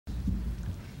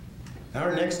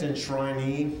Our next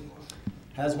enshrinee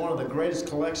has one of the greatest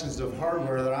collections of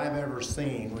hardware that I've ever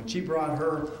seen. When she brought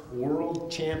her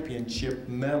World Championship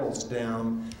medals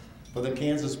down for the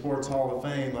Kansas Sports Hall of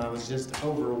Fame, I was just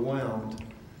overwhelmed.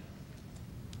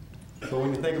 But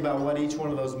when you think about what each one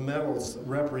of those medals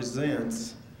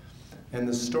represents and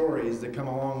the stories that come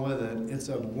along with it, it's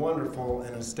a wonderful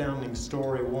and astounding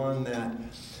story, one that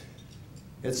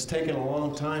it's taken a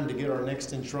long time to get our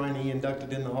next enshrinee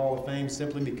inducted in the Hall of Fame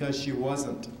simply because she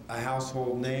wasn't a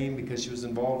household name, because she was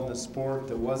involved in a sport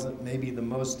that wasn't maybe the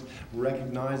most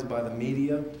recognized by the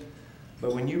media.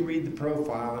 But when you read the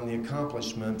profile and the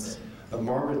accomplishments of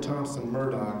Margaret Thompson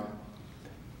Murdock,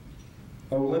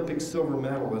 Olympic silver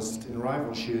medalist in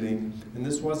rifle shooting, and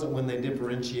this wasn't when they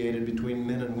differentiated between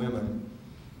men and women,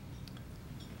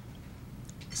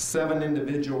 7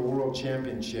 individual world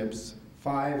championships,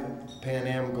 5 Pan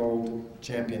Am Gold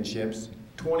Championships,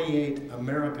 28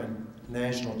 American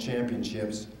National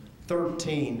Championships,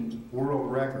 13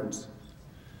 world records.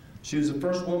 She was the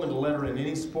first woman to letter in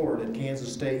any sport at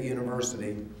Kansas State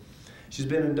University. She's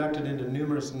been inducted into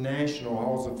numerous national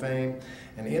halls of fame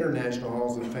and international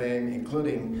halls of fame,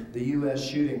 including the U.S.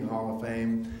 Shooting Hall of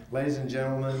Fame. Ladies and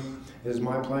gentlemen, it is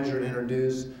my pleasure to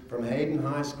introduce from Hayden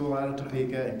High School out of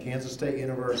Topeka and Kansas State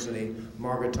University,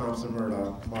 Margaret Thompson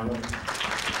Murdock. Margaret.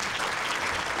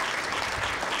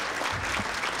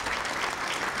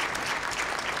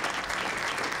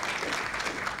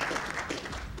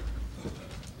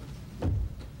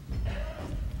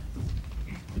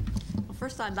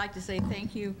 First, I'd like to say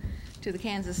thank you to the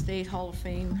Kansas State Hall of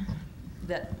Fame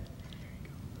that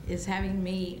is having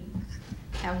me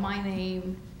have my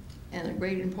name and a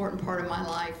great important part of my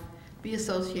life be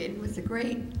associated with the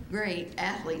great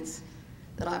athletes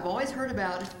that I've always heard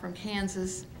about from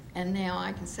Kansas, and now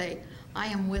I can say I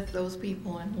am with those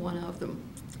people and one of them.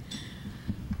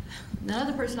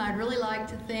 Another person I'd really like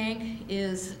to thank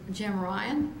is Jim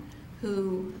Ryan,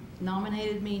 who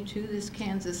nominated me to this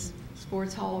Kansas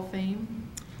Sports Hall of Fame.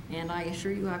 And I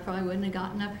assure you I probably wouldn't have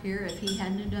gotten up here if he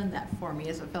hadn't have done that for me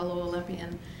as a fellow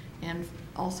Olympian and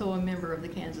also a member of the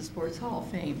Kansas Sports Hall of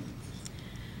Fame.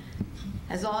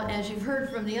 As you've heard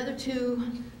from the other 2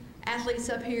 athletes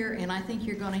up here, and I think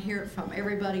you're going to hear it from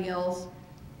everybody else,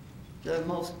 the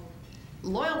most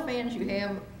loyal fans you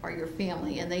have are your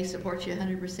family, and they support you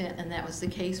 100%, and that was the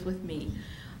case with me.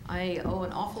 I owe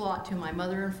an awful lot to my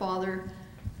mother and father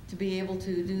to be able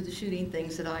to do the shooting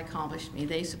things that I accomplished.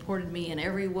 They supported me in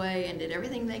every way and did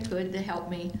everything they could to help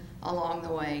me along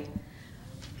the way.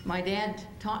 My dad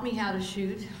taught me how to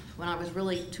shoot when I was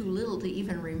really too little to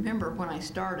even remember when I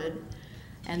started,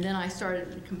 and then I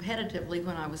started competitively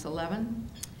when I was 11.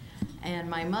 And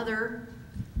my mother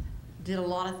did a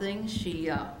lot of things. She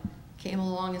came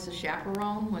along as a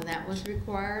chaperone when that was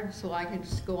required, so I could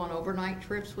just go on overnight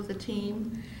trips with a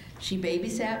team. She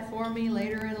babysat for me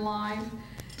later in life.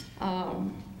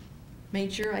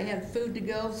 Made sure I had food to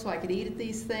go so I could eat at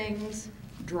these things,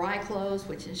 dry clothes,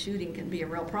 which in shooting can be a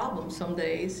real problem some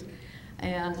days,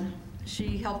 and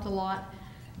she helped a lot.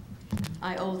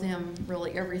 I owe them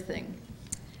really everything.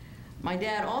 My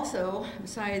dad also,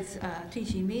 besides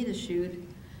teaching me to shoot,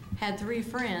 had 3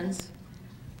 friends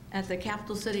at the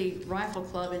Capital City Rifle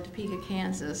Club in Topeka,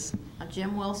 Kansas,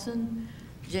 Jim Wilson,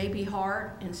 J.B.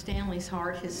 Hart, and Stanley's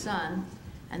Hart, his son.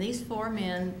 And these 4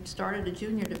 men started a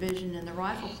junior division in the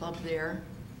rifle club there,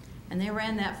 and they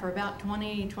ran that for about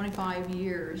 25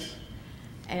 years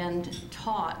and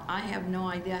taught, I have no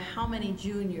idea how many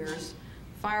juniors,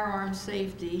 firearm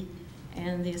safety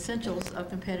and the essentials of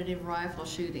competitive rifle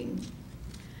shooting.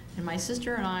 And my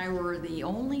sister and I were the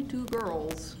only 2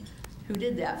 girls who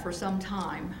did that for some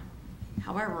time.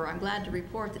 However, I'm glad to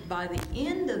report that by the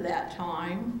end of that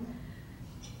time,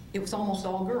 it was almost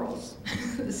all girls.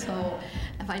 So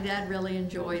my dad really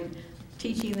enjoyed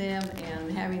teaching them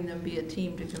and having them be a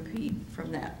team to compete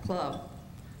from that club.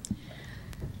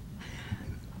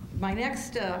 My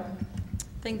next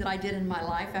thing that I did in my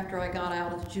life after I got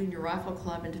out of the Junior Rifle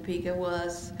Club in Topeka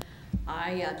was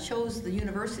I chose the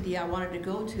university I wanted to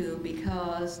go to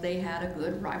because they had a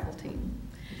good rifle team.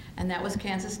 And that was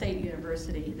Kansas State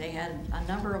University. They had a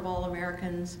number of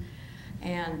All-Americans,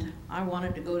 and I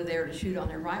wanted to go there to shoot on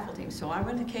their rifle team, so I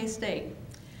went to K-State.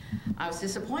 I was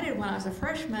disappointed when I was a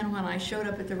freshman when I showed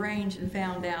up at the range and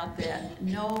found out that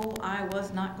no, I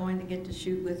was not going to get to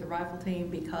shoot with the rifle team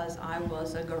because I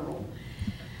was a girl.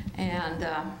 And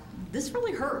this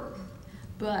really hurt,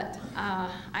 but I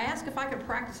asked if I could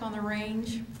practice on the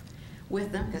range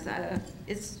with them because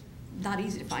it's not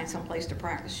easy to find some place to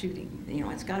practice shooting. You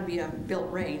know, it's got to be a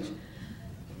built range.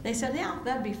 They said, yeah,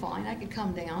 that'd be fine. I could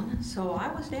come down. So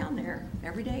I was down there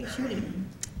every day shooting.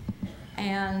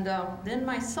 And then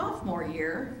my sophomore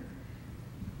year,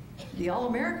 the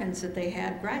All-Americans that they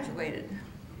had graduated.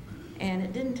 And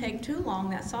it didn't take too long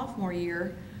that sophomore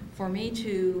year for me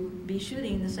to be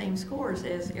shooting the same scores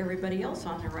as everybody else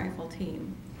on the rifle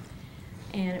team.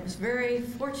 And it was very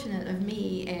fortunate of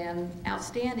me and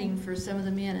outstanding for some of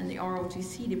the men in the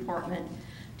ROTC department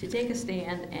to take a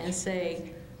stand and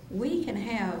say, we can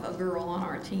have a girl on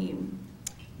our team.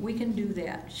 We can do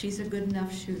that. She's a good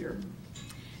enough shooter.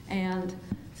 And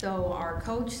so our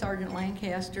coach, Sergeant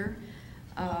Lancaster,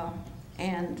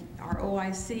 and our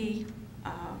OIC,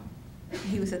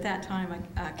 he was at that time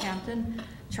a captain,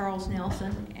 Charles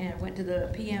Nelson, and went to the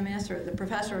PMS, or the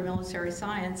Professor of Military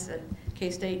Science at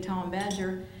K-State, Tom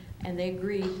Badger, and they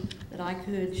agreed that I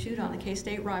could shoot on the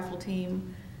K-State rifle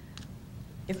team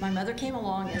if my mother came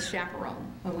along as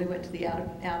chaperone when we went to the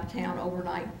out-of-town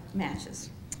overnight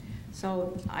matches.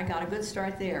 So I got a good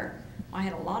start there. I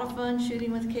had a lot of fun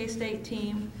shooting with the K-State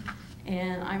team,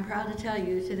 and I'm proud to tell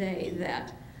you today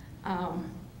that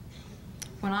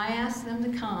when I asked them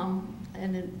to come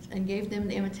and gave them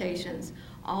the invitations,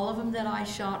 all of them that I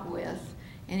shot with,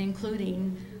 and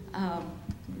including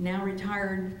now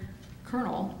retired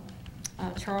Colonel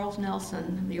Charles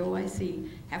Nelson, the OIC,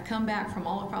 have come back from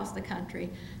all across the country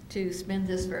to spend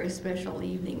this very special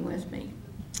evening with me.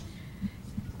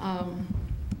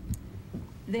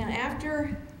 Then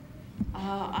after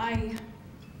I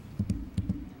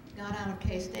got out of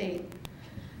K-State,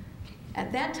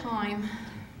 at that time,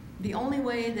 the only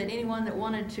way that anyone that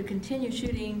wanted to continue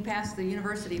shooting past the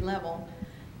university level,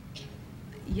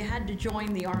 you had to join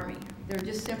the Army. There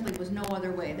just simply was no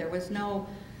other way. There was no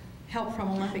help from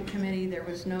Olympic Committee. There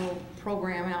was no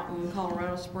program out in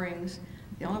Colorado Springs.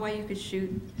 The only way you could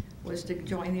shoot was to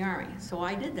join the Army. So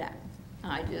I did that.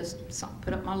 I just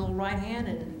put up my little right hand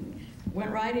and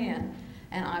went right in.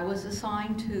 And I was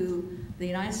assigned to the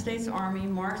United States Army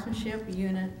Marksmanship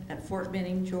Unit at Fort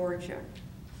Benning, Georgia.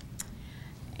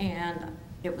 And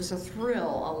it was a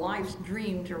thrill, a life's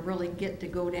dream to really get to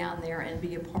go down there and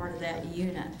be a part of that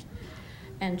unit.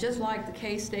 And just like the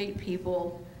K-State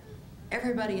people,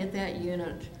 everybody at that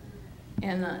unit,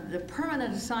 and the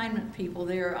permanent assignment people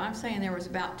there, I'm saying there was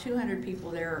about 200 people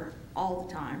there all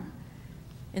the time.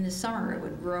 In the summer, it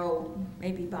would grow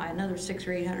maybe by another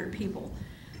 600 or 800 people.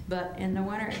 But in the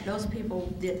winter, those people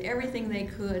did everything they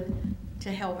could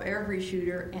to help every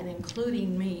shooter, and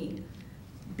including me,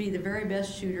 be the very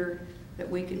best shooter that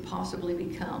we could possibly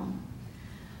become.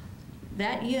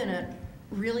 That unit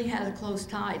really has a close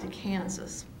tie to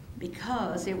Kansas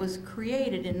because it was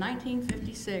created in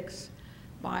 1956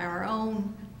 by our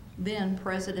own then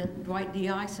President Dwight D.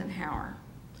 Eisenhower.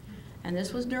 And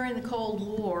this was during the Cold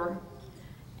War,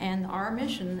 and our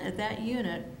mission at that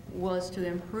unit was to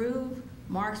improve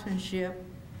marksmanship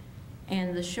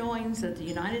and the showings that the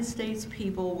United States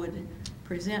people would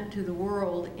present to the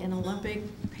world in Olympic,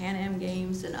 Pan Am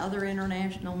Games, and other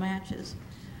international matches.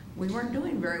 We weren't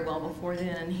doing very well before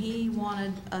then, and he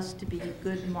wanted us to be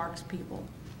good marks people.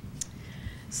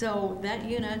 So that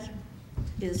unit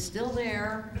is still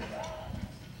there.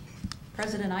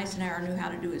 President Eisenhower knew how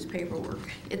to do his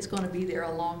paperwork. It's going to be there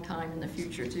a long time in the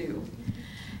future, too.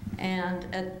 And,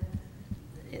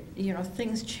 you know,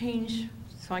 things change,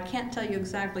 so I can't tell you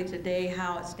exactly today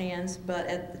how it stands, but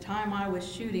at the time I was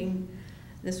shooting,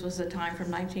 this was a time from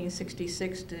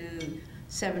 1966 to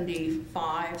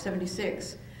 75,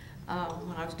 76,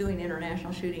 when I was doing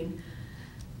international shooting.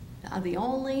 The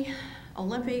only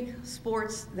Olympic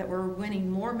sports that were winning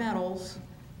more medals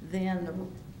than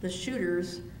the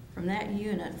shooters from that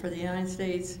unit for the United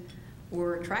States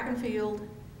were track and field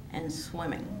and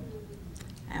swimming.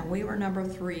 And we were number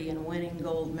 3 in winning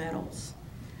gold medals.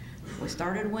 We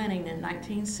started winning in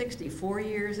 1960, 4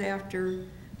 years after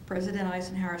President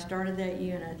Eisenhower started that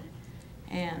unit,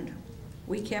 and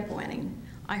we kept winning.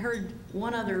 I heard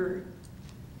one other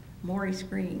Maurice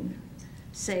Green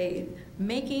say,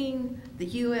 making the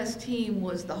U.S. team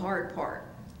was the hard part,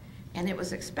 and it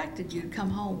was expected you'd come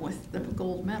home with the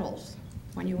gold medals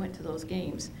when you went to those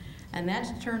games. And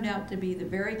that turned out to be the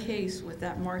very case with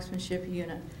that marksmanship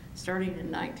unit starting in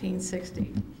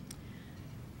 1960.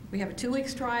 We have a 2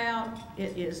 weeks tryout.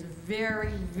 It is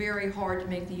very, very hard to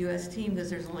make the U.S. team because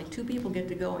there's only 2 people get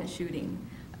to go in shooting,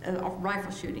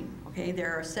 rifle shooting, okay?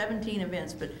 There are 17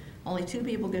 events, but only 2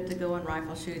 people get to go in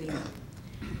rifle shooting.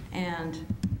 And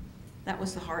that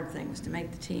was the hard thing, was to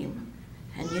make the team.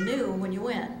 And you knew when you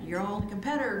went, your only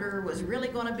competitor was really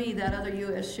going to be that other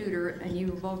U.S. shooter, and you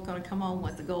were both going to come home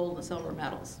with the gold and silver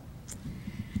medals.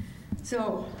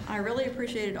 So I really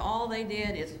appreciated all they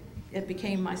did. It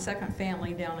became my second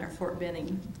family down there at Fort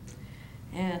Benning.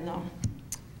 And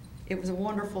it was a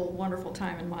wonderful, wonderful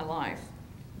time in my life.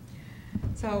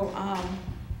 So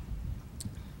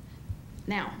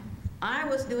now, I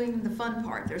was doing the fun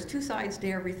part. There's two sides to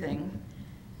everything.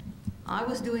 I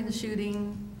was doing the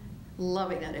shooting,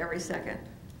 loving it every second.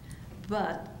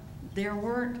 But there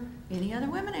weren't any other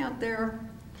women out there.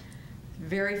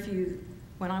 Very few.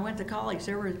 When I went to college,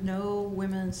 there was no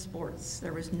women's sports.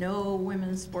 There was no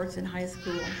women's sports in high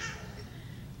school,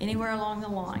 anywhere along the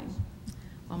line.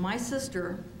 Well, my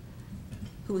sister,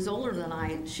 who was older than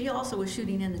I, she also was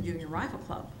shooting in the Junior Rifle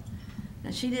Club.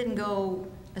 Now, she didn't go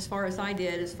as far as I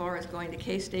did, as far as going to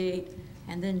K-State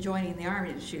and then joining the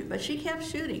Army to shoot, but she kept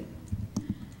shooting.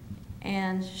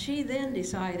 And she then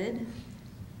decided,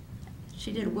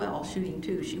 she did well shooting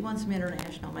too. She won some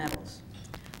international medals.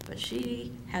 But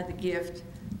she had the gift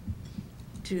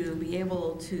to be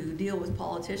able to deal with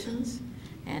politicians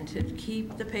and to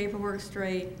keep the paperwork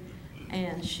straight.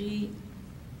 And she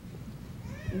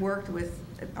worked with,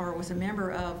 or was a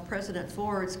member of President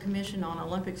Ford's Commission on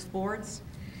Olympic Sports,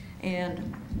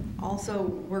 and also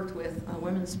worked with a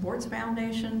Women's Sports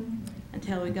Foundation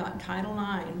until we got Title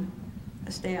IX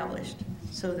established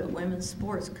so that women's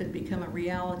sports could become a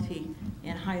reality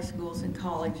in high schools and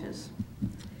colleges.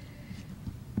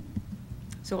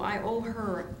 So I owe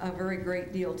her a very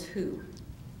great deal too,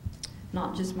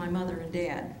 not just my mother and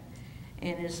dad.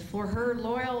 And it's for her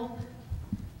loyal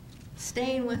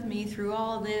staying with me through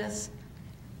all of this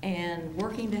and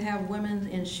working to have women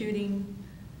in shooting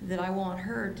that I want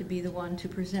her to be the one to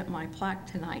present my plaque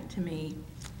tonight to me.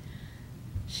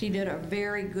 She did a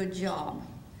very good job.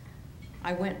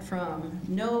 I went from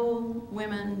no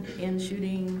women in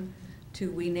shooting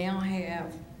to we now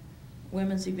have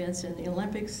women's events in the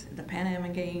Olympics, the Pan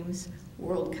Am Games,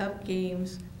 World Cup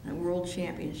Games, and World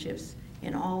Championships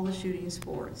in all the shooting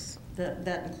sports.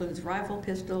 That includes rifle,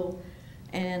 pistol,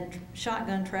 and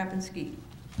shotgun, trap, and skeet.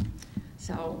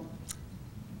 So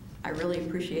I really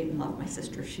appreciate and love my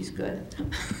sister. She's good.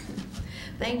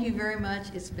 Thank you very much.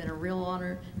 It's been a real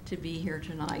honor to be here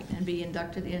tonight and be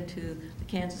inducted into the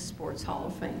Kansas Sports Hall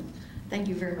of Fame. Thank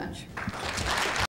you very much.